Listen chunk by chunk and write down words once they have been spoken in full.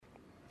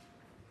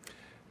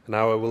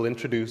Now I will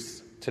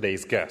introduce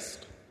today's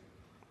guest.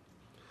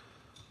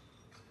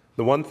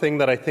 The one thing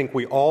that I think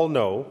we all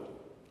know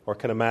or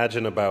can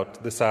imagine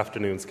about this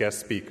afternoon's guest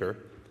speaker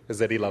is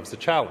that he loves a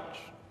challenge.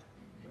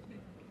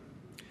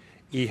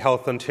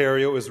 eHealth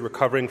Ontario is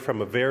recovering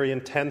from a very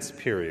intense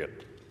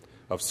period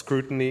of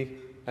scrutiny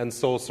and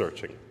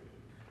soul-searching.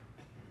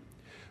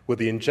 With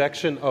the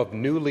injection of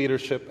new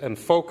leadership and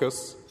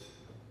focus,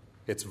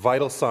 its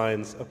vital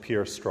signs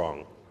appear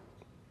strong.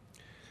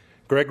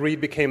 Greg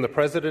Reid became the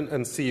president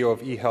and CEO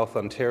of eHealth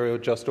Ontario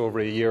just over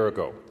a year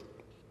ago.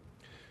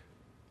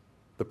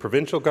 The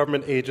provincial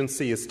government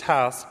agency is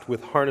tasked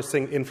with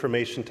harnessing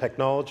information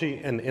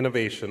technology and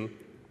innovation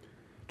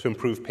to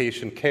improve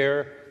patient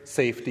care,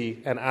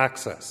 safety, and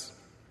access.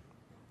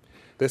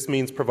 This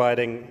means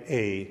providing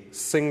a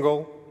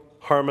single,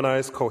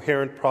 harmonized,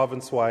 coherent,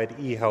 province-wide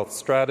eHealth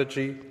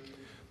strategy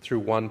through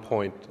one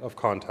point of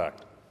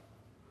contact.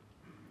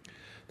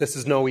 This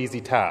is no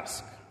easy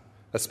task,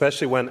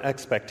 especially when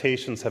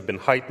expectations have been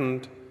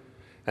heightened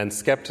and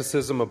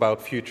skepticism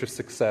about future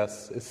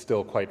success is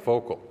still quite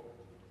vocal.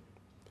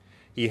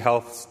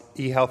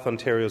 eHealth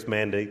Ontario's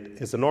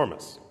mandate is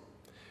enormous.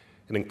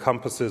 It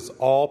encompasses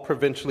all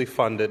provincially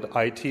funded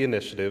IT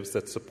initiatives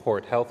that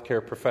support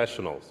healthcare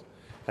professionals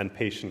and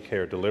patient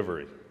care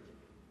delivery.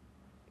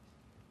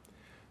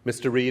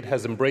 Mr. Reid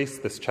has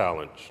embraced this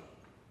challenge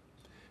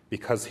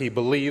because he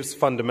believes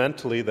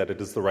fundamentally that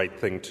it is the right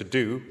thing to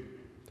do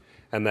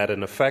and that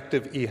an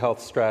effective eHealth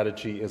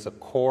strategy is a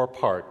core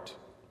part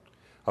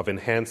of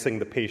enhancing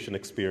the patient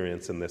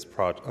experience in this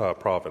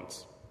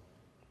province.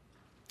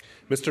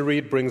 Mr.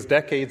 Reid brings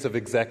decades of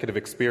executive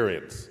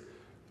experience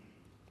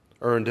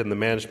earned in the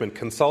management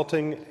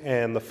consulting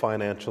and the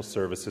financial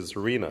services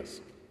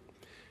arenas.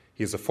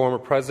 He's a former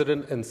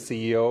president and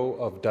CEO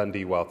of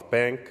Dundee Wealth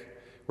Bank,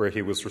 where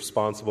he was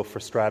responsible for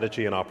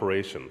strategy and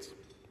operations.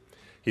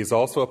 He's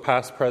also a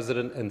past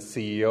president and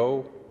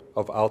CEO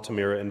of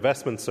Altamira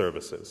Investment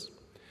Services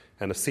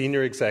and a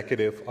senior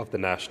executive of the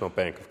National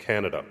Bank of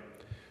Canada,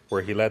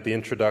 where he led the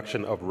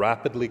introduction of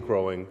rapidly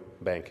growing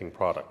banking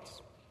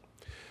products.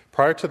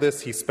 Prior to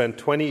this, he spent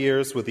 20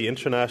 years with the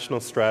international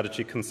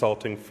strategy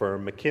consulting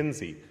firm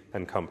McKinsey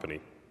 &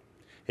 Company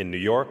in New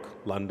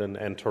York, London,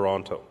 and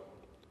Toronto.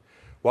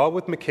 While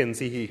with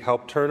McKinsey, he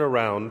helped turn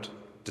around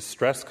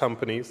distressed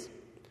companies,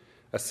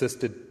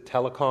 assisted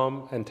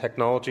telecom and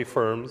technology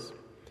firms,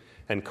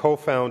 and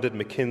co-founded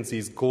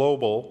McKinsey's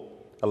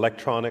global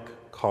electronic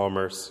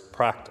commerce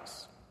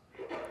practice.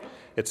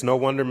 It's no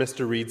wonder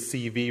Mr. Reid's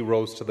CV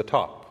rose to the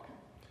top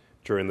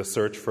during the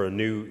search for a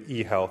new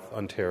eHealth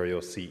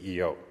Ontario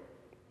CEO.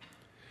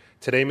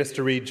 Today,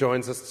 Mr. Reid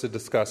joins us to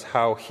discuss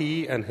how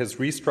he and his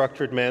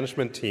restructured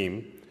management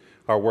team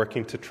are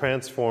working to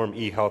transform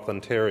eHealth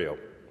Ontario,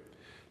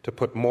 to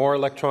put more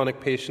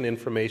electronic patient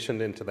information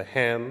into the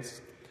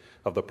hands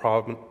of the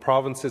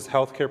province's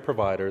healthcare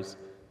providers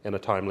in a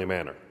timely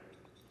manner.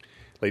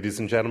 Ladies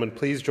and gentlemen,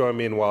 please join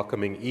me in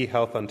welcoming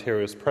eHealth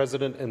Ontario's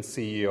President and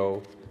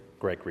CEO,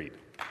 Greg Reid.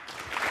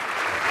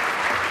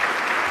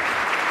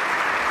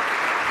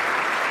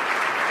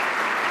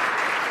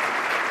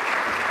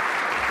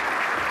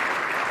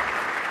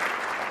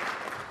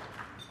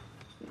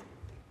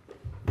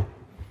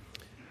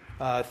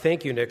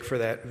 Thank you, Nick, for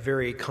that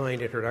very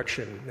kind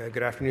introduction.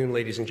 Good afternoon,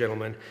 ladies and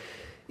gentlemen.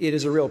 It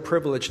is a real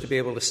privilege to be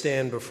able to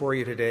stand before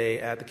you today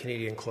at the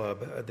Canadian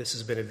Club. This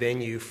has been a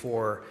venue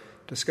for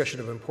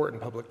discussion of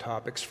important public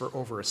topics for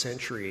over a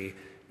century,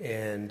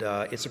 and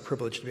it's a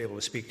privilege to be able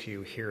to speak to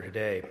you here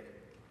today.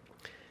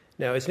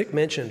 Now, as Nick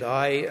mentioned,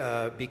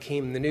 I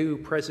became the new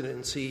president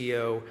and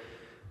CEO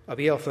of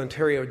eHealth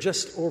Ontario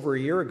just over a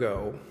year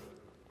ago,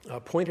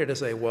 appointed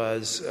as I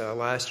was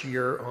last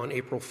year on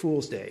April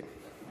Fool's Day.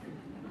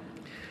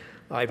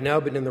 I've now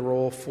been in the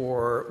role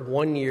for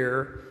 1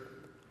 year,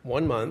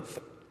 1 month,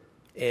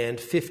 and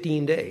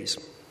 15 days.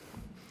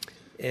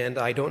 And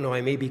I don't know,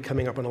 I may be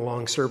coming up on a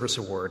long service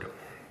award.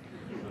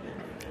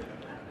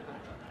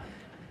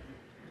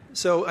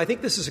 So I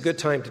think this is a good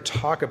time to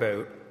talk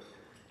about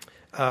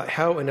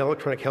how an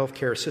electronic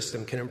healthcare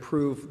system can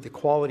improve the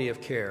quality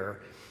of care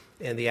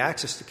and the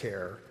access to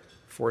care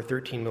for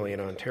 13 million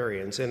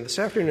Ontarians. And this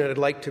afternoon I'd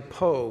like to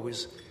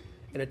pose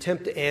and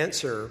attempt to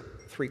answer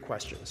 3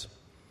 questions.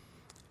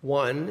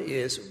 One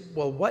is,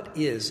 well, what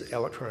is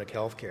electronic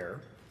healthcare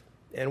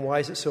and why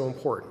is it so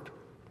important?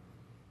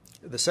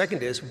 The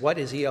second is, what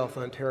is eHealth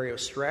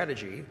Ontario's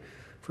strategy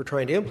for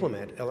trying to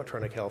implement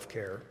electronic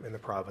healthcare in the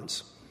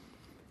province?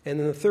 And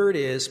then the third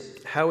is,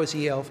 how is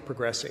eHealth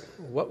progressing?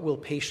 What will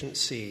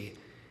patients see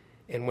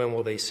and when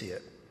will they see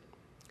it?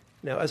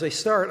 Now, as I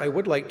start, I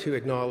would like to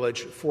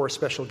acknowledge 4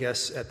 special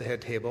guests at the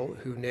head table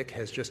who Nick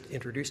has just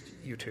introduced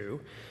you to.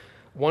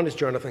 One is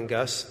Jonathan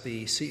Guss,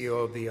 the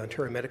CEO of the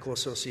Ontario Medical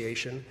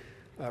Association,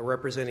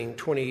 representing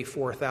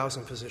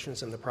 24,000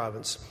 physicians in the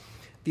province.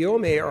 The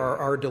OMA are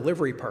our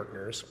delivery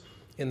partners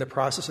in the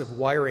process of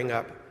wiring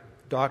up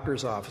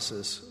doctors'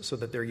 offices so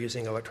that they're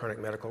using electronic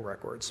medical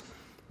records.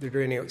 They're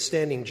doing an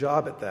outstanding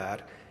job at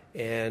that,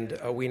 and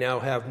we now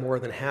have more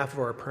than half of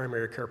our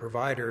primary care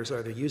providers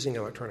either using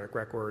electronic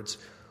records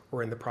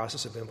or in the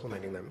process of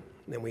implementing them.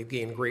 And we've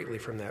gained greatly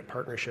from that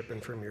partnership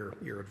and from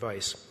your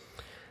advice.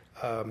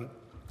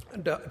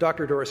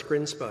 Dr. Doris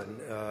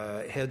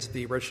Grinspun heads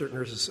the Registered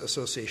Nurses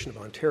Association of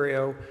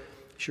Ontario.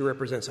 She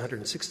represents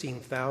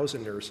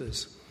 116,000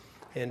 nurses.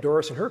 And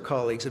Doris and her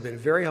colleagues have been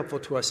very helpful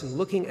to us in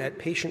looking at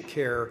patient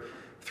care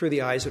through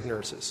the eyes of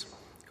nurses,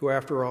 who,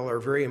 after all, are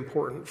very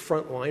important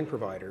frontline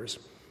providers.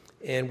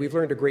 And we've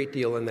learned a great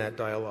deal in that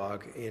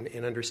dialogue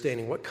in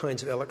understanding what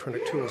kinds of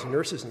electronic tools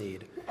nurses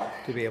need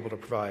to be able to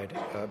provide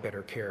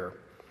better care.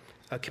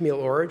 Camille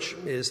Orridge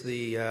is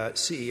the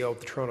CEO of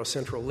the Toronto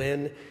Central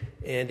LHIN,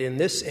 and in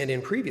this and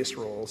in previous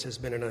roles has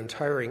been an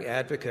untiring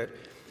advocate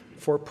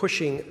for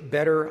pushing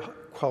better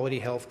quality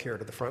health care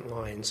to the front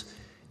lines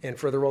and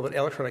for the role that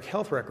electronic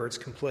health records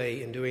can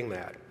play in doing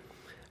that.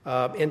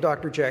 And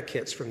Dr. Jack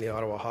Kitts from the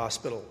Ottawa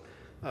Hospital.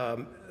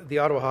 The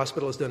Ottawa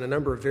Hospital has done a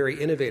number of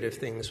very innovative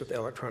things with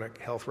electronic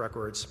health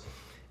records,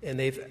 and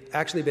they've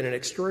actually been an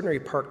extraordinary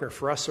partner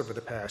for us over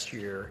the past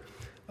year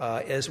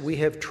as we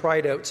have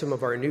tried out some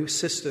of our new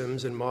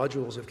systems and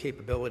modules of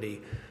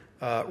capability.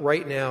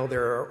 Right now,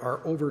 there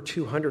are over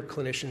 200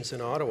 clinicians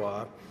in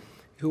Ottawa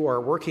who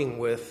are working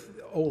with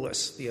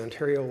OLIS, the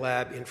Ontario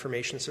Lab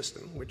Information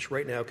System, which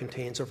right now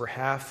contains over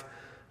half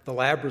the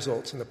lab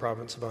results in the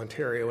province of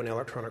Ontario in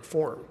electronic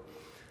form.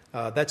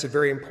 That's a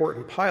very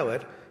important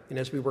pilot, and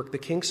as we work the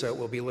kinks out,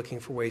 we'll be looking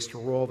for ways to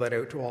roll that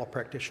out to all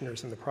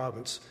practitioners in the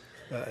province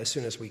as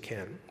soon as we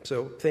can.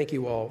 So thank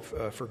you all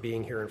for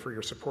being here and for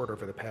your support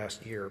over the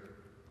past year.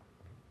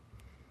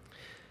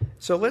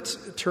 So let's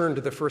turn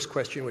to the first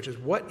question, which is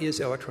what is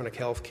electronic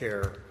health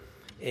care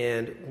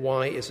and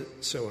why is it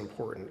so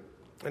important?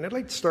 And I'd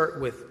like to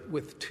start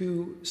with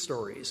two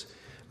stories.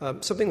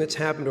 Something that's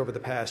happened over the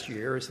past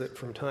year is that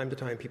from time to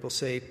time people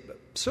say,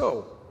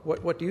 so,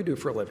 what do you do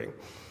for a living?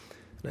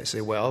 And I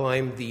say, well,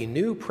 I'm the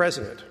new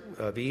president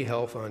of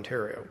eHealth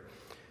Ontario.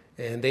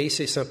 And they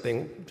say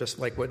something just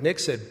like what Nick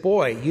said,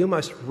 boy, you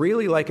must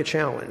really like a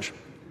challenge.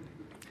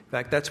 In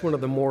fact, that's one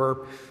of the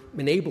more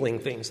enabling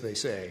things they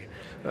say.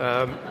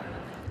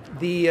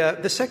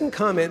 The second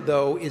comment,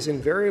 though, is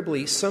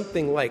invariably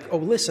something like, oh,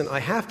 listen, I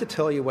have to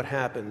tell you what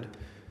happened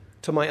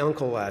to my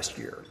uncle last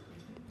year,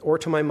 or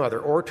to my mother,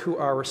 or to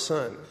our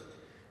son.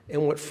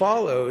 And what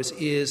follows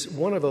is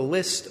one of a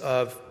list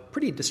of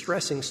pretty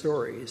distressing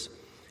stories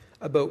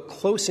about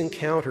close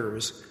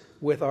encounters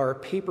with our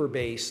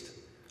paper-based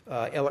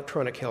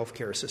electronic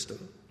healthcare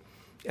system.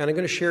 And I'm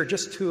going to share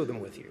just two of them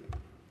with you.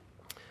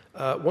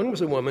 One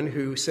was a woman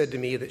who said to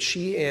me that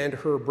she and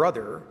her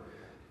brother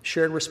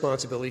shared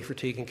responsibility for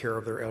taking care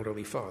of their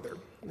elderly father.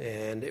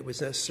 And it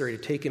was necessary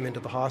to take him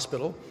into the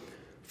hospital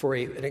for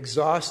an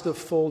exhaustive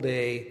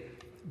full-day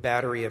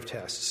battery of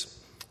tests.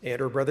 And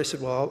her brother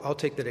said, well, I'll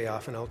take the day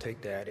off and I'll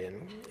take Dad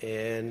in.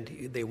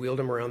 And they wheeled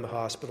him around the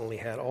hospital and he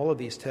had all of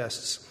these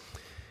tests.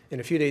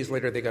 And a few days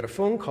later, they got a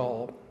phone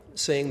call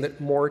saying that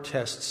more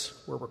tests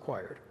were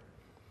required.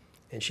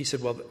 And she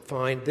said, well,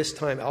 fine, this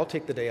time I'll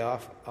take the day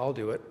off, I'll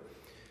do it.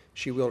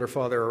 She wheeled her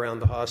father around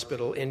the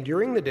hospital. And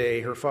during the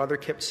day, her father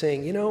kept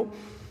saying, you know,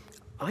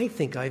 I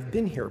think I've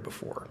been here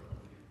before.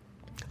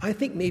 I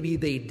think maybe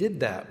they did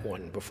that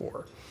one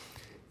before.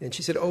 And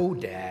she said, oh,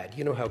 Dad,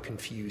 you know how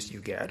confused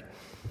you get.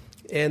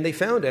 And they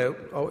found out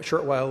a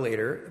short while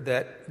later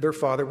that their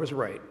father was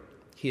right.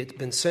 He had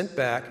been sent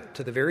back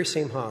to the very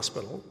same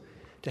hospital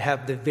to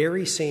have the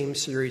very same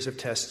series of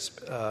tests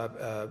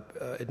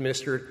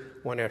administered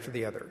one after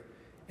the other.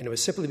 And it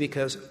was simply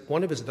because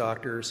one of his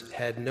doctors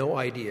had no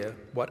idea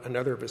what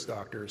another of his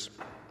doctors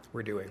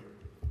were doing.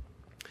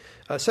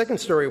 A second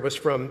story was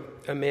from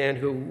a man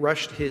who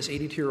rushed his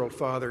 82-year-old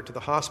father to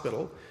the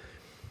hospital,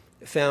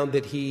 found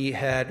that he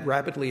had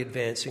rapidly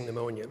advancing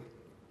pneumonia.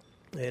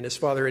 And his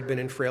father had been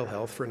in frail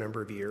health for a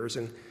number of years.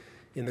 And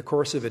in the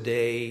course of a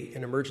day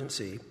in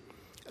emergency,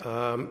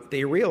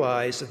 they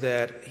realized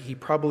that he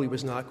probably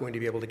was not going to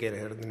be able to get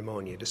ahead of the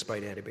pneumonia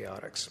despite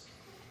antibiotics.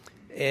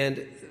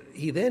 And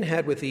he then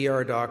had with the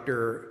ER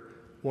doctor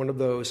one of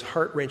those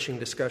heart-wrenching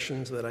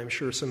discussions that I'm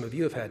sure some of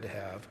you have had to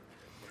have,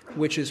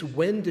 which is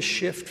when to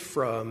shift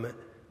from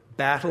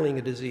battling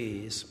a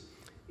disease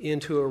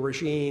into a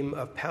regime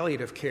of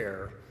palliative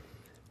care,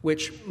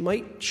 which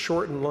might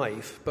shorten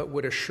life, but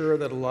would assure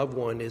that a loved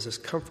one is as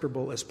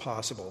comfortable as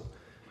possible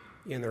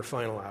in their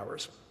final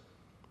hours.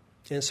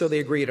 And so they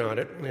agreed on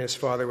it, and his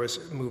father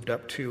was moved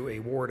up to a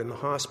ward in the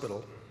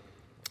hospital.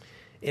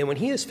 And when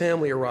he and his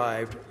family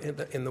arrived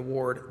in the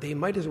ward, they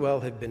might as well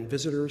have been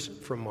visitors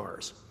from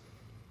Mars.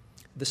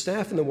 The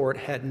staff in the ward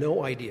had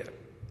no idea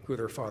who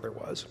their father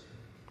was.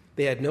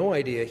 They had no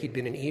idea he'd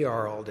been in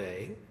ER all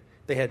day.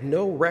 They had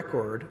no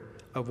record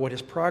of what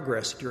his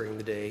progress during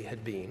the day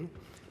had been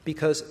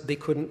because they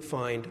couldn't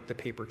find the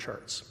paper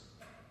charts.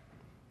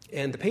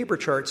 And the paper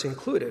charts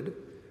included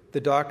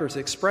the doctor's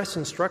express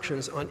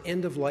instructions on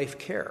end-of-life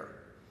care.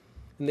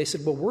 And they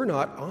said, well, we're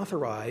not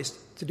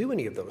authorized to do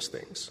any of those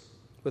things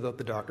without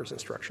the doctor's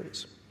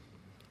instructions.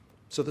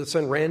 So the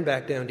son ran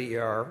back down to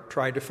ER,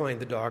 tried to find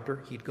the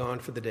doctor. He'd gone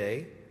for the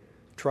day,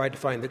 tried to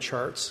find the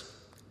charts.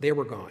 They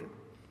were gone.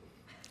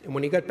 And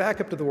when he got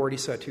back up to the ward, he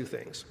saw two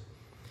things.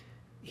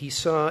 he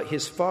saw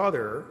his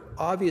father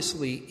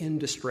obviously in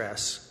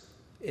distress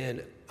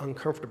and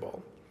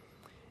uncomfortable.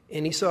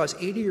 And he saw his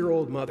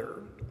 80-year-old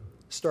mother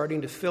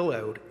starting to fill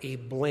out a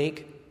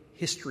blank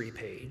history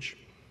page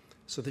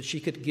so that she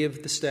could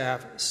give the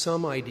staff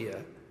some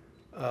idea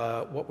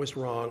what was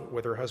wrong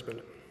with her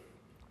husband.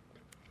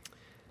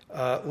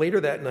 Later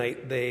that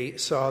night, they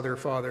saw their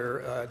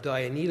father die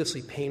a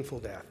needlessly painful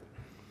death.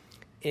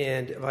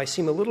 And if I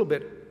seem a little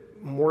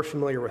bit more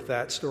familiar with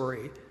that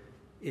story,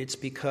 it's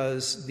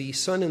because the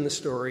son in the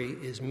story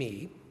is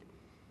me,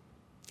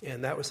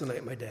 and that was the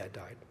night my dad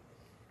died.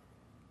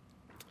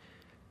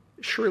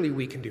 Surely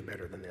we can do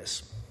better than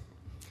this.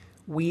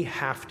 We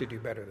have to do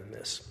better than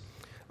this.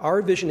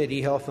 Our vision at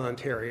eHealth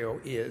Ontario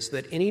is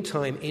that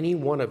anytime any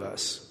one of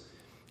us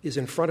is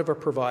in front of a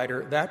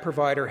provider, that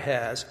provider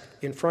has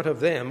in front of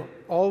them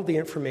all the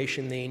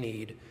information they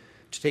need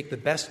to take the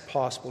best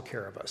possible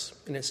care of us.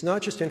 And it's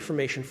not just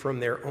information from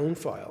their own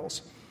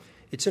files.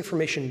 It's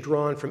information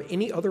drawn from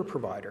any other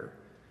provider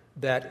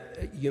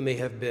that you may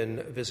have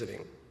been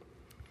visiting.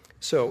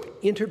 So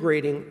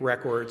integrating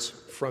records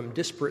from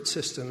disparate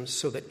systems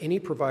so that any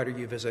provider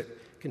you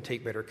visit can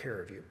take better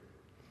care of you.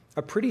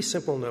 A pretty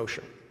simple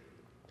notion.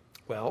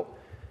 Well,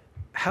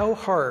 how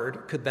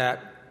hard could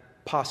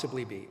that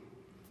possibly be?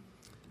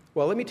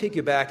 Well, let me take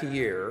you back a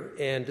year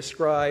and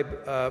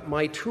describe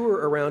my tour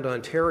around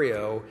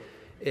Ontario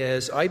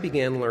as I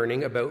began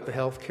learning about the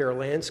healthcare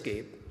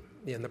landscape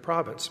in the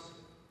province.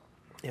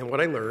 And what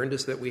I learned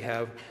is that we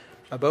have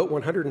about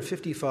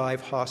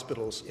 155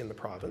 hospitals in the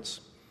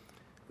province.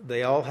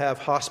 They all have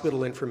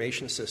hospital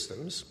information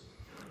systems.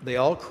 They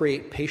all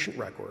create patient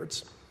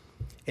records.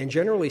 And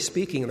generally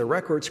speaking, the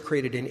records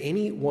created in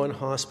any one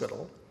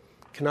hospital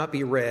cannot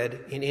be read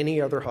in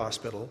any other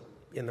hospital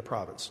in the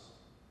province.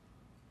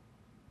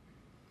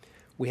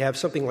 We have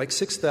something like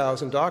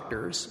 6,000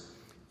 doctors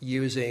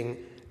using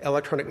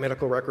electronic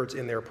medical records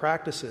in their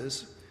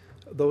practices.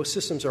 Those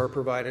systems are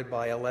provided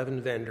by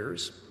 11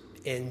 vendors.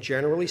 And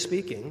generally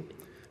speaking,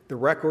 the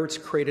records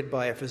created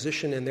by a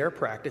physician in their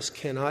practice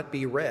cannot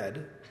be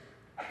read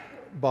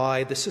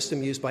by the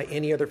system used by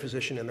any other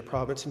physician in the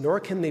province, nor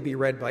can they be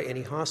read by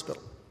any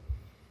hospital.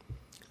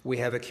 We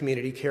have a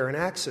community care and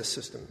access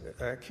system,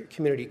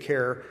 community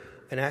care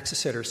and access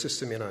center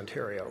system in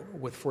Ontario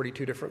with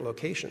 42 different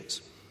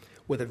locations,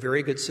 with a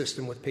very good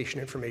system with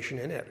patient information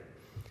in it.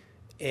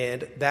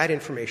 And that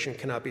information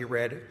cannot be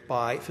read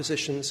by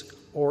physicians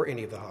or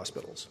any of the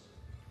hospitals.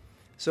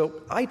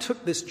 So I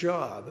took this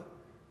job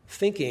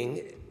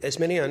thinking, as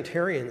many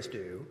Ontarians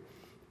do,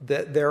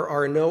 that there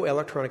are no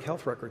electronic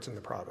health records in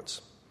the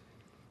province.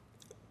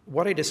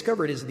 What I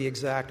discovered is the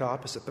exact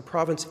opposite. The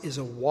province is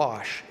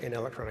awash in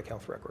electronic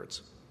health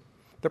records.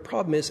 The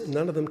problem is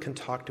none of them can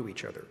talk to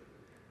each other.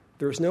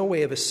 There's no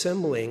way of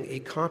assembling a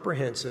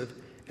comprehensive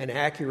and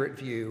accurate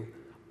view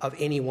of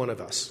any one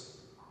of us.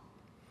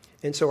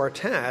 And so our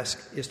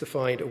task is to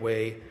find a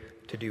way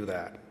to do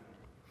that.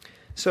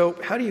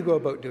 So how do you go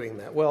about doing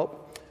that?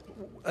 Well,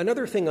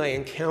 another thing I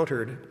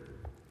encountered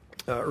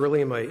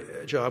early in my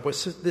job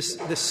was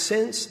this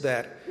sense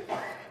that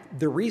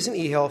the reason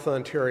eHealth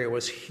Ontario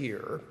was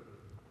here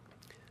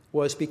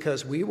was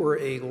because we were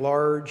a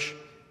large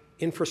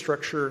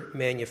infrastructure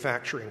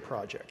manufacturing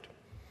project,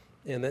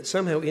 and that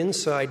somehow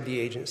inside the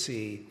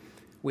agency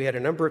we had a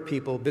number of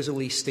people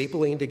busily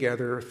stapling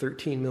together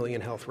 13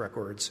 million health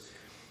records.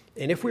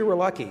 And if we were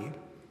lucky,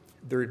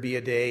 there would be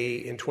a day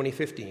in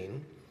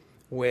 2015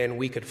 when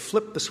we could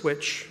flip the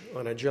switch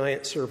on a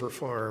giant server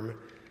farm,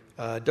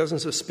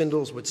 dozens of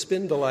spindles would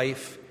spin to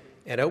life,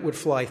 and out would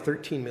fly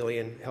 13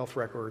 million health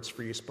records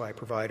for use by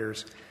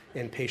providers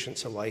and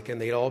patients alike, and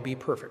they'd all be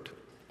perfect.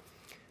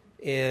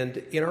 And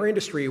in our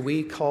industry,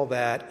 we call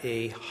that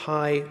a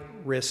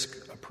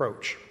high-risk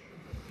approach.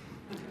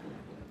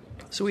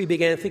 So we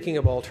began thinking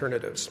of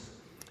alternatives.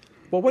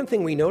 Well, one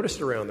thing we noticed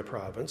around the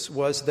province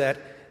was that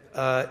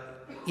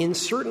in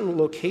certain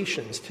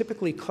locations,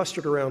 typically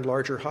clustered around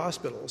larger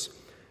hospitals,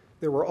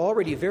 there were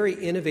already very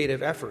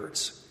innovative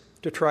efforts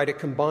to try to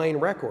combine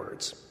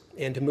records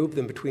and to move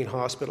them between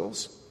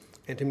hospitals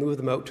and to move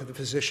them out to the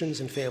physicians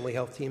and family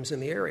health teams in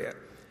the area.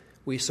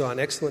 We saw an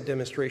excellent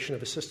demonstration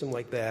of a system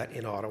like that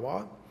in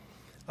Ottawa.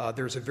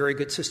 There's a very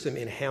good system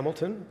in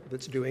Hamilton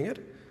that's doing it.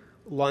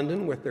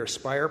 London, with their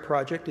Spire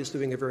project, is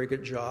doing a very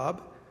good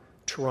job.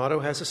 Toronto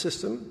has a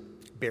system.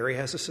 Barrie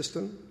has a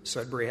system.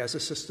 Sudbury has a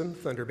system.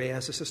 Thunder Bay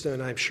has a system.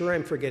 And I'm sure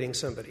I'm forgetting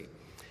somebody.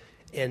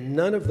 And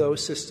none of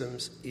those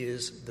systems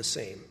is the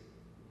same.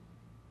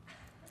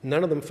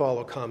 None of them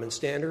follow common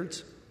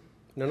standards.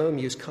 None of them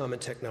use common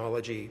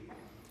technology.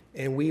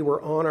 And we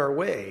were on our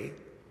way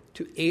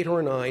to 8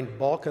 or 9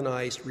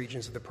 balkanized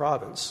regions of the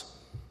province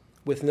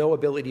with no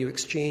ability to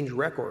exchange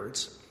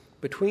records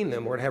between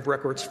them or to have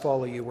records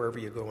follow you wherever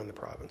you go in the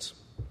province.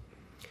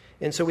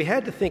 And so we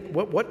had to think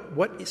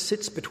what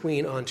sits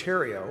between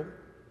Ontario,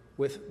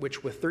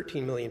 which with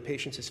 13 million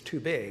patients is too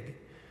big,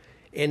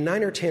 and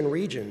 9 or 10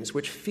 regions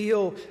which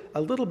feel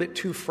a little bit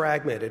too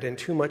fragmented and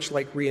too much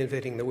like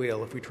reinventing the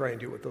wheel if we try and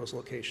do it with those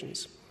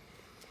locations.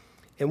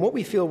 And what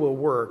we feel will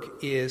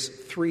work is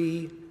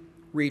 3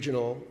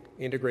 regional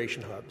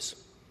integration hubs.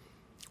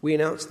 We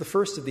announced the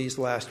first of these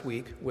last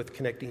week with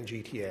Connecting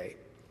GTA.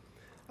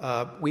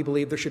 We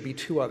believe there should be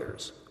two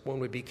others. One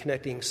would be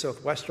Connecting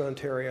Southwestern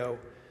Ontario,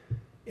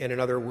 and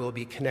another will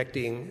be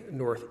Connecting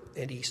North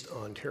and East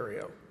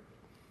Ontario.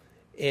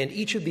 And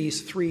each of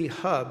these three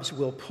hubs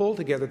will pull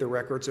together the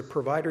records of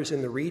providers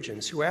in the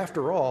regions who,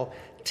 after all,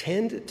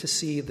 tend to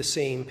see the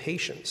same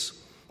patients.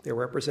 They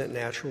represent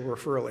natural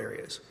referral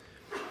areas.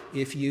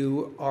 If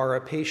you are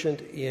a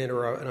patient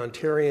or an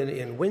Ontarian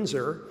in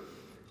Windsor,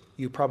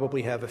 you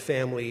probably have a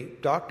family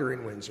doctor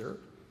in Windsor.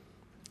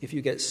 If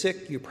you get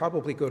sick, you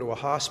probably go to a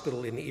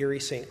hospital in the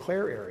Erie-St.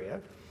 Clair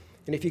area.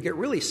 And if you get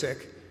really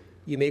sick,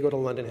 you may go to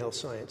London Health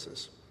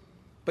Sciences.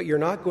 But you're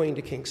not going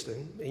to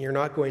Kingston, and you're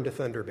not going to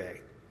Thunder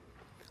Bay.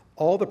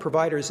 All the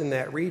providers in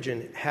that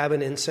region have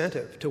an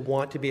incentive to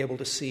want to be able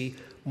to see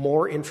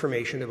more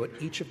information about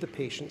each of the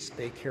patients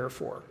they care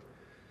for.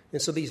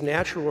 And so these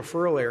natural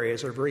referral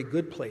areas are very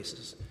good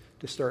places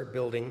to start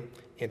building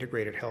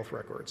integrated health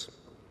records.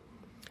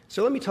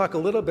 So let me talk a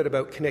little bit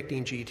about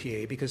Connecting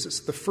GTA, because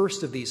it's the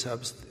first of these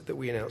hubs that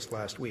we announced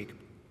last week.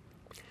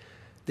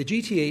 The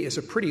GTA is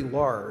a pretty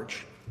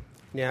large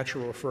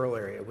natural referral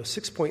area. With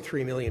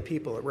 6.3 million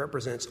people, it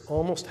represents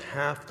almost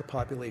half the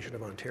population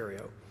of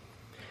Ontario.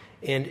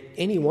 And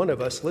any one of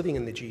us living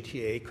in the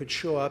GTA could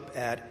show up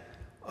at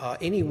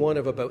any one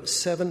of about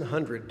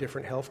 700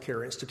 different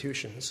healthcare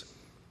institutions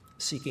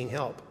seeking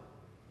help.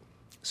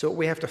 So what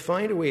we have to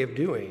find a way of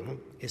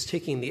doing is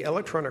taking the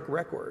electronic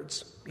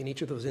records in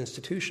each of those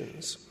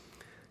institutions,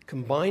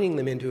 combining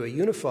them into a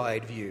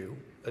unified view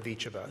of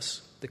each of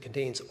us that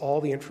contains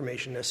all the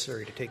information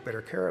necessary to take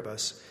better care of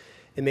us,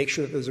 and make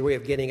sure that there's a way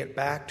of getting it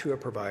back to a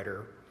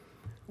provider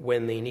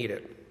when they need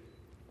it.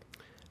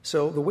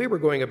 So the way we're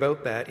going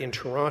about that in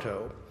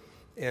Toronto,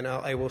 and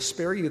I will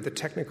spare you the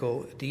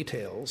technical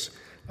details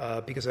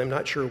because I'm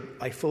not sure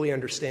I fully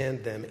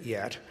understand them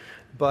yet,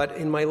 but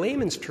in my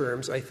layman's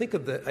terms, I think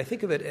of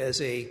it as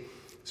a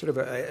sort of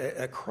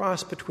a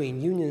cross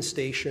between Union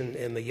Station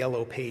and the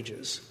Yellow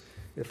Pages,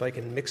 if I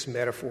can mix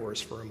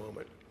metaphors for a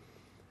moment.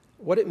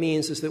 What it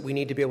means is that we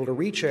need to be able to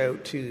reach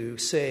out to,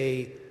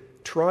 say,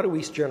 Toronto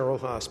East General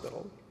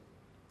Hospital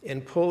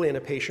and pull in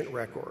a patient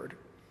record,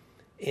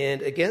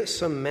 and against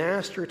some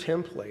master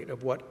template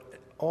of what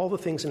all the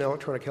things an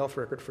electronic health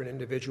record for an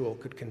individual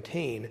could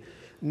contain,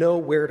 know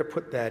where to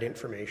put that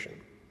information.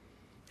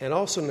 And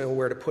also know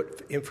where to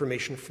put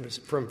information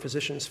from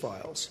physicians'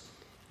 files,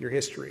 your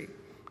history,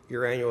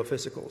 your annual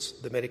physicals,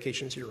 the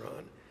medications you're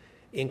on,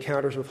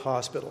 encounters with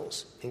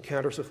hospitals,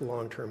 encounters with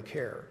long-term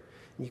care.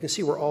 And you can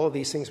see where all of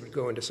these things would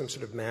go into some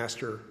sort of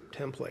master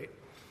template.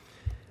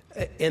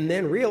 And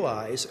then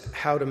realize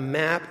how to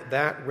map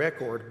that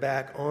record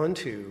back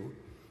onto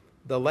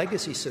the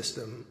legacy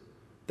system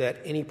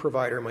that any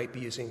provider might be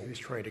using who's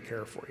trying to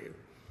care for you.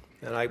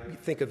 And I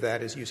think of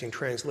that as using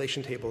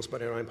translation tables,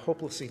 but I'm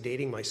hopelessly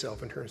dating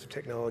myself in terms of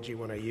technology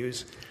when I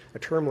use a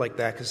term like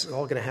that, because it's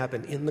all going to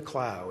happen in the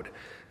cloud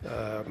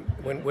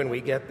when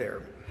we get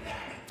there.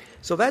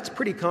 So that's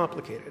pretty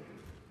complicated.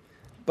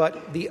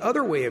 But the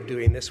other way of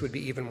doing this would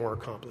be even more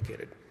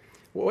complicated.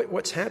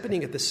 What's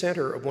happening at the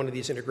center of one of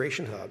these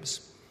integration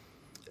hubs,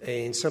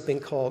 in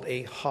something called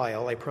a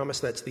HIAL, I promise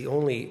that's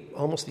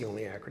almost the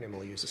only acronym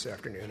I'll use this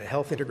afternoon, a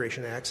Health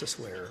Integration Access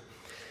Layer,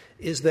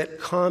 is that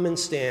common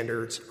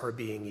standards are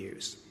being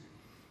used.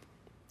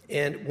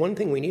 And one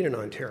thing we need in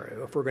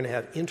Ontario, if we're going to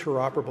have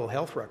interoperable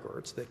health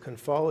records that can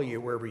follow you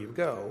wherever you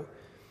go,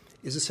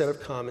 is a set of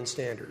common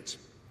standards.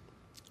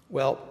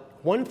 Well,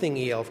 one thing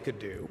eHealth could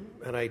do,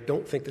 and I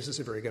don't think this is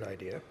a very good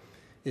idea,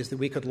 is that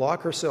we could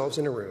lock ourselves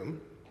in a room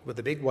with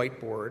a big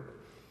whiteboard,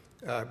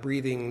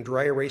 breathing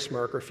dry erase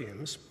marker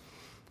fumes,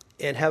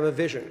 and have a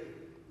vision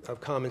of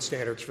common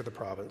standards for the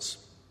province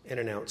and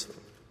announce them.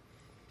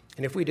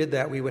 And if we did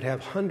that, we would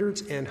have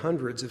hundreds and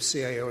hundreds of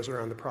CIOs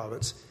around the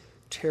province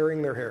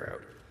tearing their hair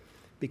out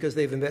because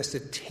they've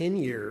invested 10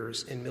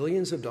 years and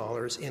millions of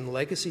dollars in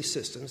legacy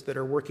systems that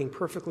are working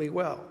perfectly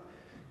well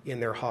in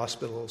their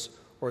hospitals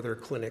or their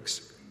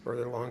clinics or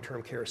their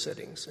long-term care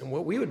settings. And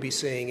what we would be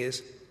saying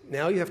is,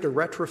 now you have to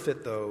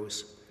retrofit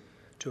those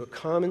to a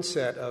common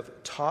set of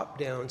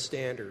top-down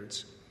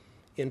standards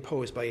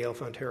imposed by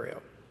eHealth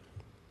Ontario.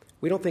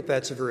 We don't think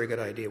that's a very good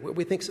idea. What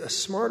we think is a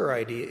smarter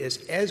idea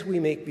is, as we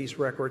make these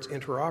records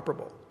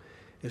interoperable,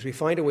 as we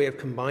find a way of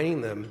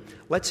combining them,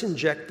 let's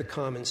inject the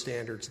common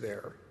standards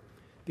there.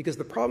 Because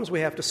the problems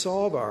we have to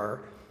solve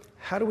are,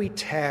 how do we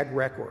tag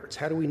records?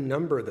 How do we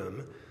number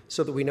them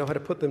so that we know how to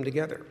put them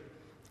together?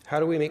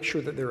 How do we make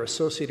sure that they're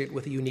associated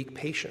with a unique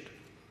patient?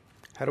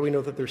 How do we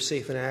know that they're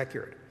safe and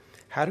accurate?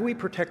 How do we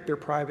protect their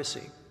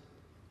privacy?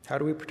 How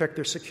do we protect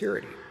their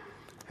security?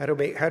 How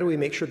do we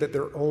make sure that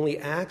they're only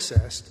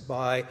accessed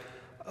by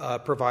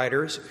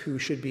providers who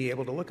should be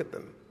able to look at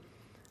them?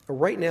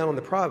 Right now in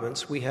the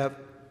province, we have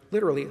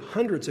literally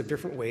hundreds of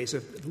different ways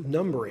of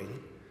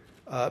numbering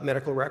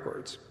medical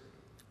records.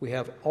 We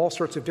have all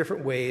sorts of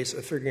different ways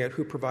of figuring out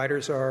who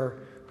providers are,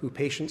 who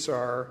patients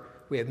are.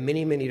 We have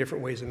many, many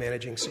different ways of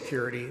managing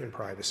security and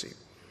privacy.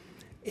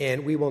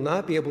 And we will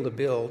not be able to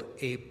build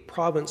a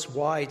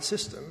province-wide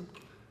system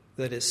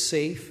that is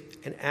safe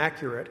and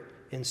accurate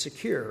and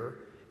secure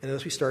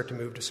unless we start to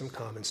move to some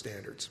common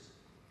standards.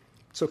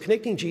 So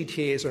connecting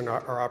GTA is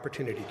our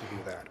opportunity to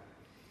do that.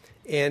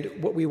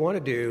 And what we want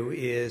to do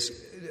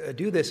is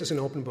do this as an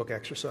open book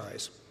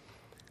exercise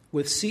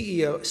with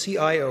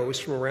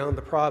CIOs from around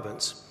the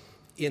province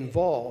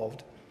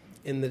involved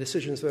in the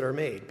decisions that are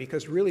made,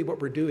 because really what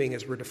we're doing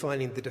is we're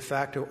defining the de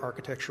facto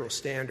architectural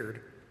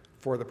standard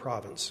for the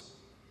province.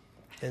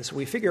 And so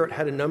we figure out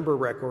how to number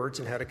records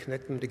and how to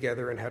connect them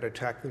together and how to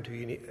attach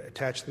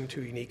them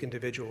to unique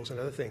individuals and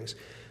other things.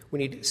 We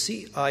need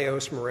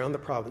CIOs from around the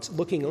province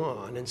looking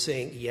on and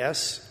saying,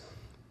 yes,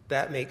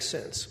 that makes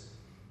sense.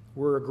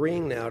 We're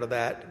agreeing now to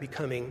that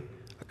becoming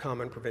a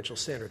common provincial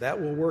standard.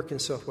 That will work in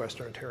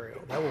southwestern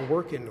Ontario. That will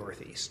work in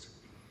Northeast.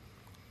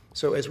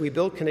 So as we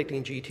build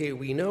Connecting GTA,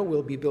 we know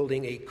we'll be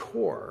building a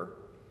core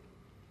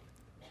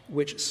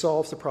which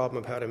solves the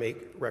problem of how to make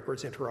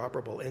records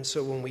interoperable. And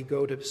so when we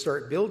go to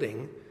start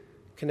building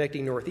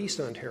Connecting Northeast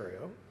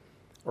Ontario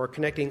or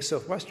Connecting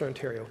Southwestern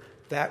Ontario,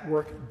 that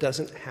work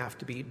doesn't have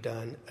to be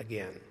done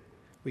again.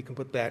 We can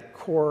put that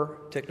core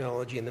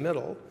technology in the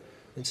middle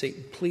and say,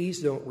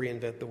 please don't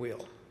reinvent the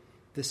wheel.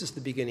 This is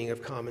the beginning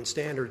of common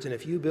standards, and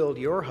if you build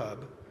your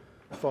hub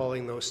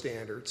following those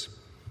standards,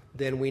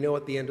 then we know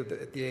at the end of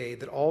the day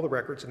that all the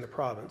records in the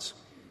province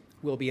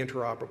will be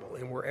interoperable.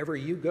 And wherever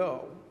you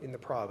go in the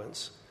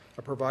province,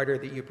 a provider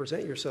that you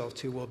present yourself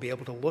to will be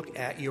able to look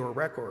at your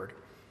record,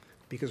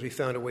 because we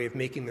found a way of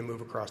making them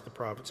move across the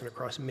province and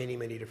across many,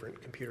 many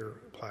different computer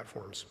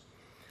platforms.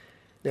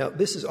 Now,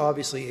 this is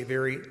obviously a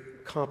very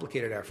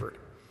complicated effort,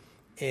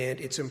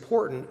 and it's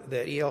important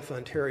that eHealth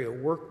Ontario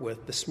work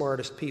with the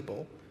smartest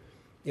people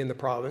in the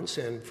province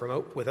and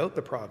from without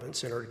the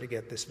province in order to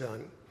get this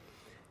done.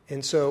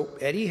 And so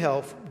at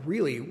eHealth,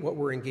 really what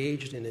we're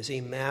engaged in is a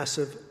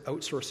massive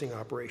outsourcing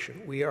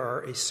operation. We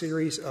are a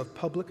series of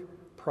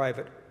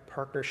public-private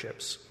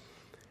partnerships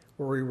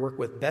where we work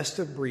with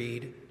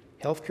best-of-breed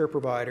healthcare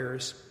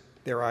providers,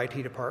 their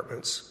IT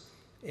departments,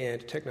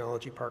 and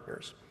technology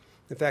partners.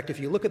 In fact, if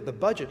you look at the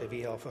budget of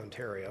eHealth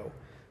Ontario,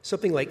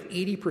 something like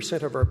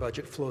 80% of our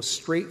budget flows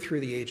straight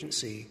through the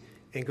agency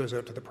and goes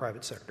out to the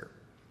private sector.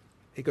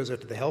 It goes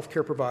out to the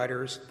healthcare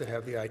providers that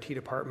have the IT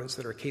departments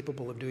that are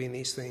capable of doing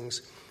these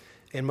things,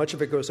 and much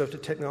of it goes out to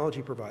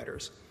technology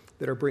providers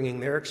that are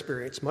bringing their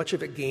experience, much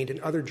of it gained in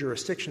other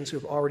jurisdictions who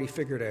have already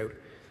figured out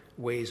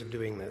ways of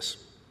doing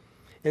this.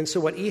 And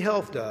so what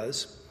eHealth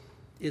does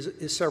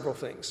is several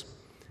things.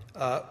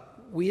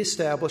 We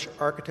establish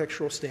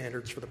architectural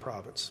standards for the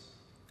province.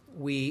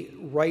 We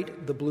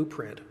write the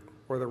blueprint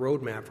or the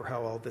roadmap for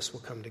how all this will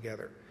come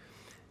together.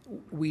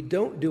 We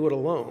don't do it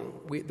alone.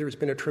 There's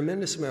been a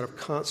tremendous amount of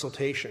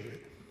consultation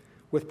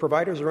with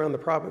providers around the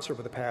province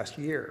over the past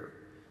year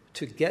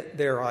to get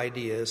their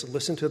ideas,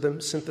 listen to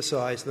them,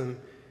 synthesize them,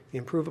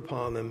 improve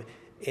upon them,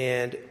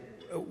 and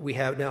we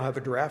now have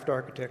a draft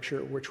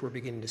architecture which we're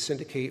beginning to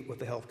syndicate with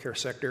the healthcare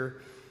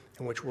sector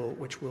and which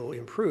will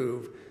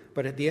improve.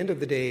 But at the end of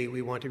the day,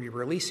 we want to be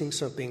releasing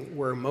something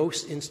where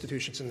most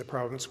institutions in the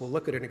province will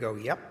look at it and go,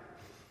 yep,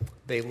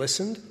 they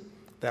listened.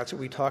 That's what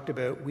we talked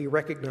about. We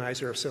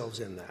recognize ourselves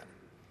in that.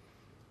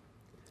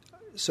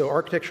 So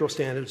architectural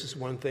standards is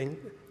one thing.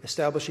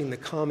 Establishing the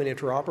common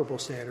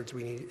interoperable standards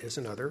we need is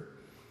another.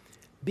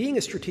 Being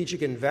a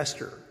strategic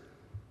investor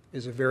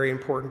is a very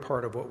important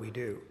part of what we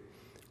do.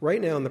 Right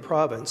now in the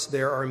province,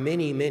 there are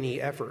many, many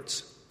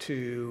efforts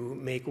to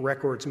make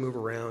records move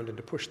around and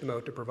to push them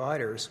out to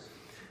providers.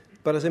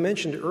 But as I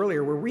mentioned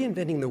earlier, we're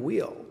reinventing the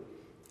wheel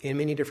in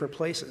many different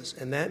places,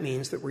 and that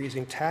means that we're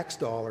using tax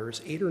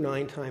dollars 8 or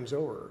 9 times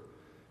over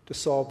to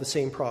solve the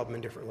same problem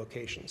in different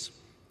locations.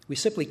 We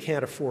simply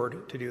can't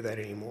afford to do that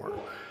anymore.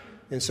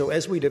 And so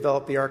as we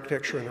develop the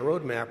architecture and the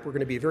roadmap, we're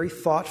going to be very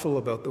thoughtful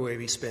about the way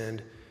we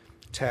spend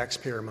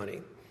taxpayer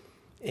money.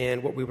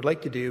 And what we would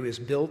like to do is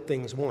build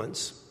things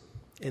once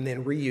and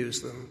then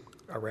reuse them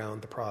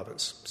around the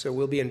province. So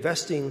we'll be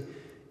investing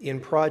in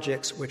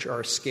projects which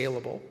are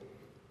scalable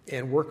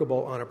and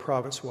workable on a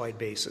province-wide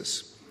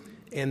basis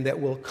and that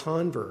will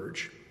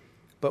converge,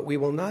 but we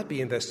will not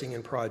be investing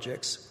in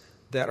projects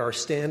that are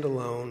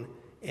standalone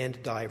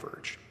and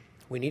diverge.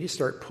 We need to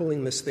start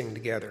pulling this thing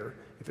together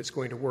if it's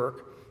going to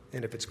work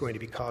and if it's going to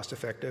be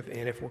cost-effective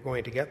and if we're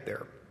going to get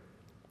there.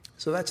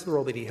 So that's the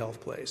role that eHealth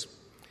plays.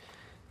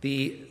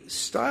 The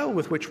style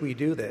with which we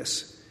do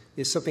this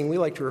is something we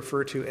like to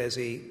refer to as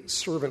a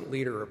servant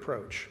leader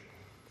approach.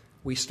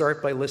 We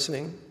start by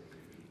listening.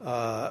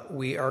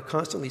 We are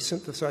constantly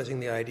synthesizing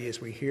the ideas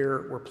we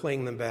hear. We're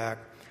playing them back.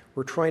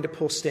 We're trying to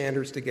pull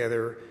standards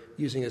together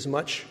using as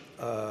much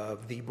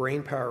of the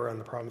brain power around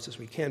the province as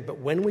we can. But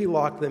when we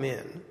lock them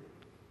in,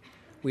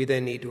 we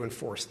then need to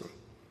enforce them.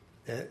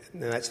 And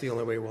that's the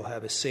only way we'll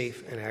have a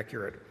safe and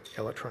accurate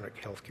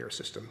electronic healthcare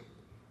system.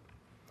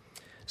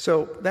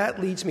 So that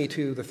leads me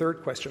to the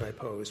third question I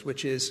posed,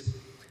 which is,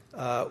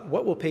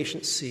 what will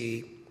patients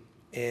see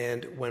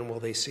and when will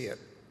they see it?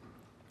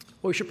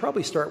 Well, we should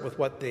probably start with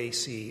what they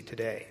see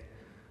today.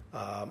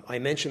 I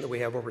mentioned that we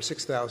have over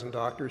 6,000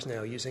 doctors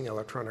now using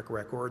electronic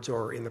records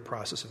or in the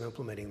process of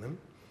implementing them.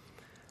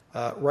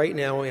 Right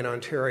now in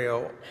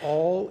Ontario,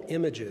 all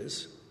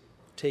images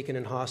taken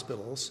in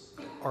hospitals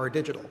are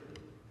digital.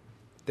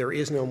 There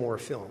is no more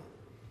film.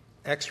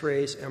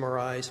 X-rays,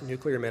 MRIs,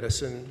 nuclear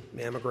medicine,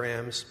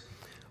 mammograms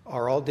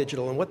are all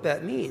digital. And what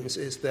that means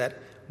is that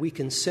we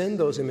can send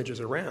those images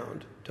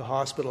around to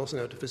hospitals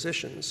and out to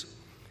physicians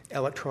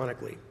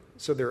electronically.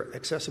 So they're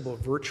accessible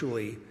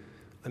virtually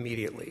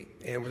immediately.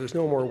 And there's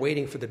no more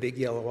waiting for the big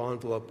yellow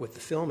envelope with the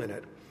film in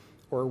it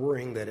or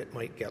worrying that it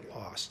might get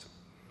lost.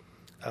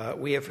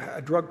 We have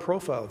a drug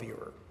profile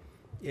viewer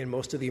in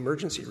most of the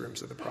emergency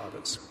rooms of the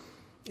province.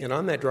 And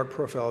on that drug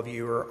profile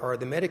viewer are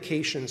the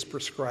medications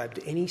prescribed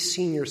to any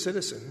senior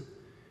citizen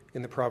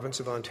in the province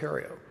of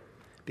Ontario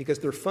because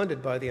they're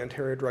funded by the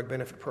Ontario Drug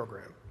Benefit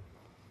Program.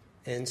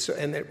 And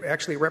that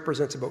actually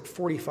represents about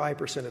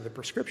 45% of the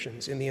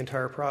prescriptions in the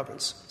entire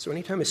province. So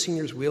anytime a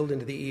senior is wheeled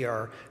into the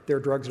ER, their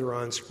drugs are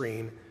on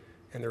screen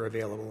and they're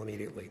available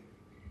immediately.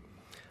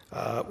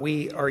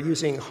 We are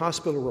using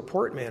hospital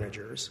report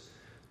managers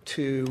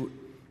to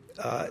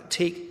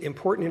take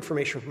important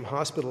information from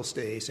hospital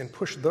stays and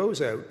push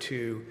those out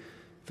to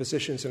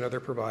physicians and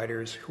other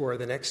providers who are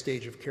the next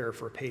stage of care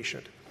for a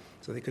patient.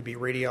 So they could be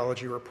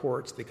radiology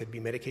reports, they could be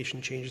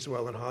medication changes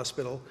while in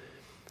hospital.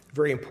 A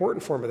very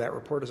important form of that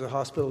report is a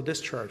hospital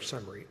discharge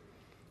summary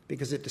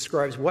because it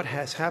describes what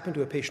has happened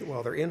to a patient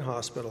while they're in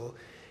hospital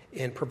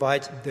and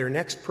provides their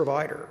next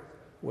provider,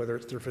 whether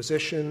it's their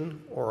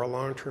physician or a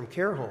long-term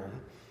care home,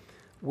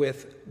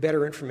 with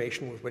better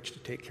information with which to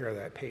take care of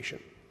that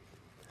patient.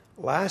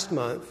 Last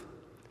month,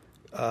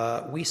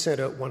 we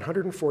sent out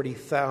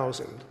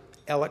 140,000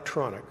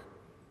 electronic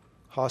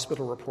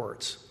hospital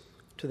reports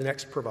to the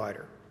next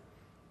provider.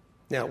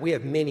 Now, we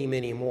have many,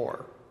 many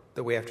more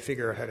that we have to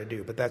figure out how to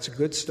do, but that's a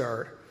good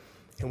start,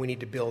 and we need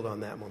to build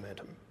on that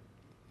momentum.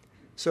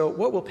 So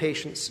what will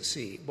patients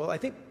see? Well, I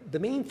think the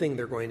main thing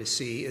they're going to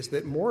see is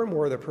that more and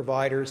more of the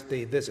providers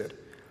they visit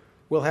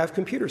will have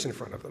computers in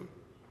front of them.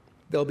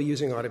 They'll be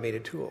using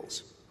automated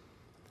tools.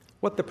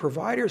 What the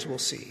providers will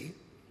see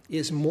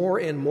is more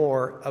and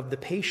more of the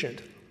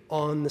patient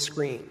on the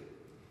screen.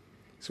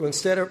 So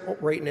instead of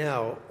right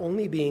now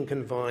only being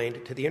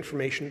confined to the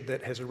information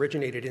that has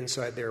originated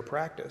inside their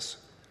practice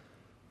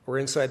or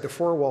inside the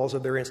four walls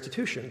of their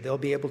institution, they'll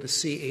be able to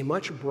see a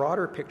much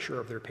broader picture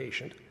of their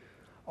patient,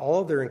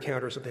 all of their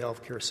encounters with the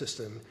healthcare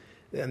system,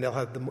 and they'll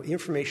have the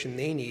information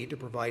they need to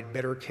provide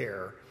better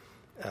care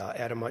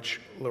at a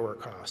much lower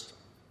cost.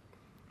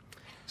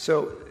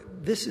 So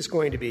this is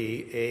going to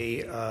be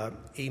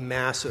a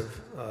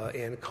massive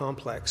and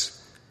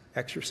complex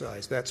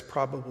exercise. That's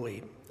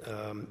probably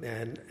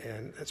and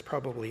that's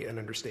probably an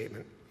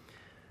understatement.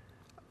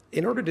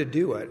 In order to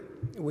do it,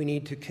 we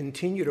need to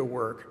continue to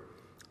work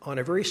on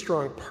a very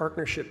strong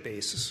partnership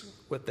basis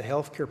with the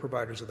healthcare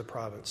providers of the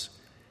province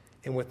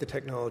and with the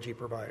technology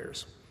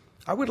providers.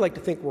 I would like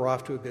to think we're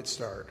off to a good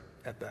start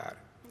at that,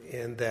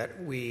 and that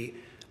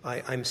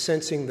I'm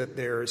sensing that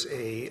there's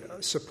a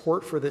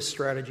support for this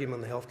strategy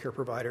among the healthcare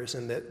providers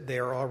and that they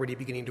are already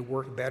beginning to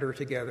work better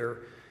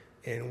together,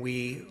 and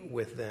we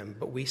with them.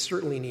 But we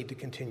certainly need to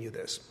continue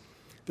this.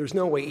 There's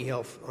no way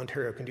eHealth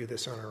Ontario can do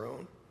this on our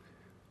own.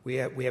 We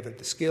haven't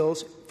the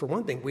skills. For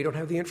one thing, we don't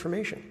have the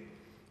information.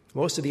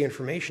 Most of the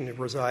information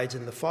resides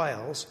in the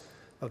files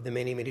of the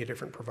many, many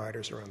different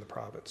providers around the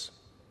province.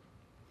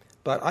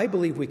 But I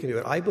believe we can do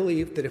it. I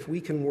believe that if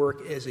we can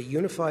work as a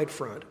unified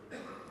front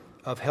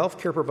of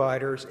healthcare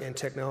providers and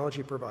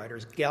technology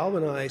providers,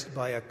 galvanized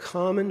by a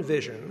common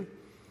vision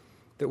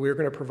that we're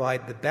going to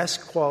provide the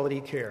best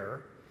quality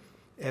care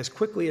as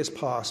quickly as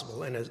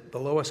possible and at the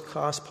lowest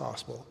cost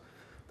possible,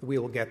 that we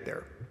will get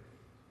there.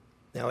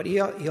 Now, at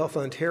eHealth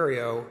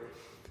Ontario,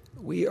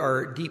 we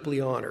are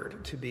deeply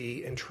honored to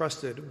be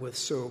entrusted with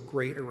so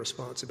great a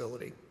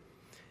responsibility.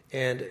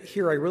 And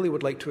here I really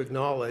would like to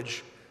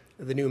acknowledge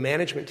the new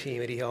management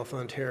team at eHealth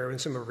Ontario and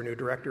some of our new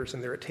directors,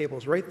 and they're at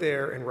tables right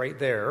there and right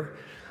there.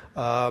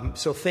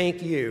 So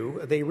thank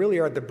you. They really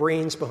are the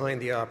brains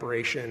behind the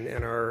operation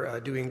and are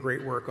doing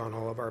great work on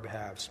all of our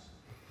behalves.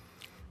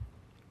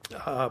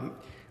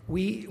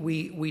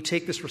 We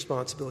take this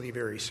responsibility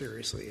very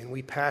seriously, and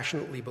we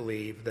passionately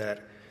believe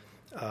that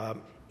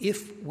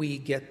if we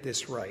get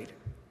this right,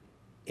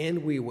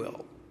 and we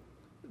will,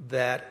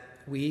 that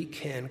we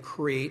can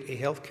create a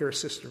healthcare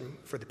system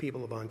for the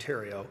people of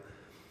Ontario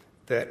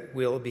that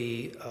will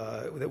be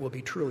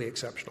truly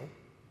exceptional.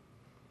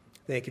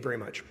 Thank you very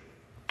much.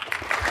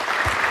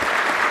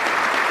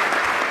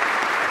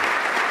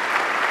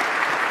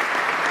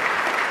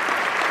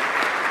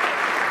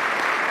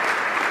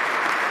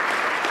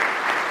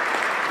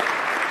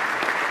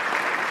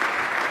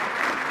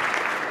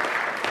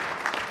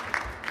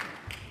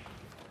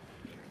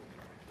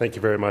 Thank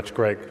you very much,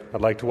 Greg.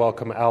 I'd like to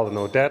welcome Alan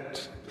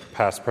Odette,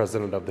 past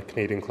president of the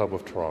Canadian Club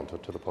of Toronto,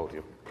 to the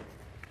podium.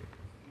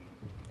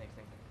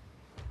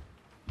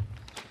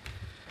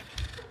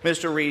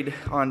 Mr. Reid,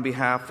 on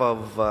behalf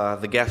of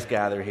the guests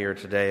gathered here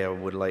today, I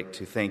would like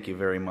to thank you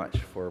very much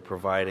for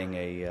providing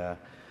a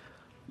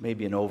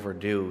maybe an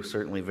overdue,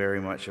 certainly very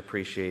much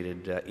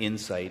appreciated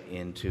insight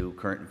into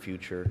current and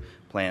future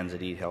plans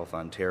at Eat Health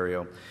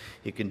Ontario.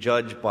 You can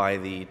judge by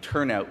the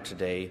turnout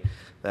today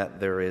that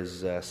there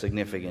is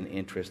significant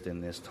interest in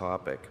this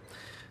topic.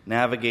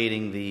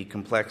 Navigating the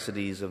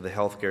complexities of the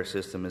healthcare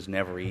system is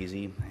never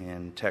easy,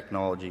 and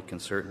technology can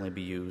certainly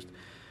be used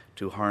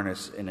to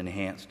harness an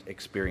enhanced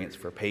experience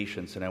for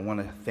patients. And I want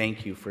to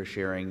thank you for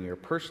sharing your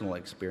personal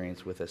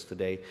experience with us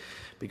today,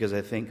 because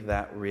I think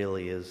that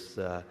really is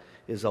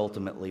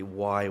ultimately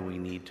why we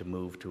need to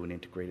move to an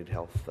integrated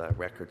health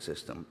record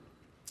system.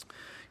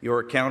 Your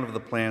account of the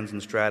plans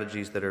and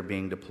strategies that are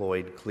being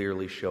deployed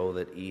clearly show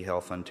that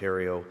eHealth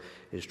Ontario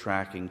is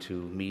tracking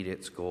to meet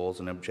its goals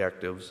and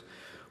objectives.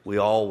 We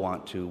all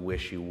want to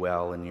wish you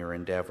well in your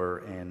endeavor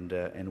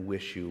and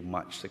wish you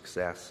much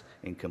success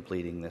in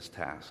completing this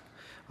task.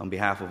 On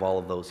behalf of all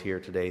of those here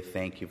today,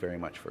 thank you very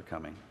much for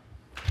coming.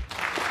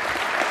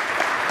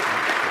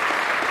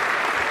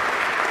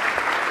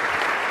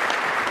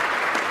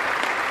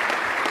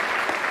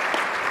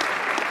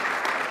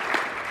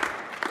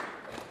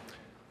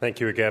 Thank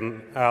you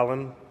again,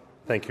 Alan.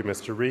 Thank you,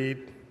 Mr.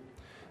 Reid.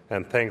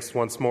 And thanks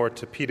once more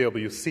to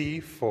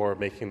PwC for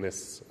making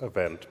this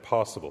event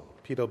possible.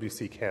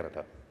 PwC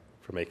Canada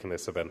for making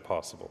this event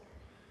possible.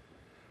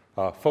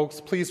 Folks,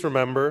 please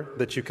remember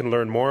that you can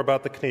learn more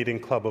about the Canadian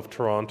Club of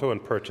Toronto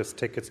and purchase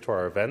tickets to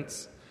our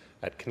events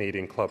at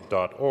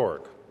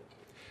canadianclub.org.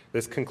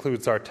 This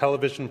concludes our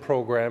television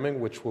programming,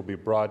 which will be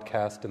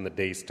broadcast in the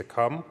days to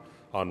come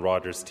on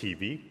Rogers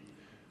TV.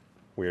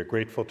 We are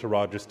grateful to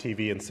Rogers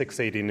TV and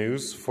 680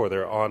 News for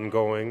their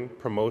ongoing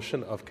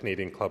promotion of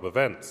Canadian Club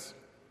events.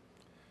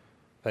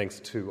 Thanks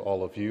to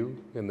all of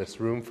you in this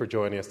room for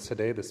joining us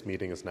today. This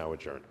meeting is now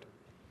adjourned.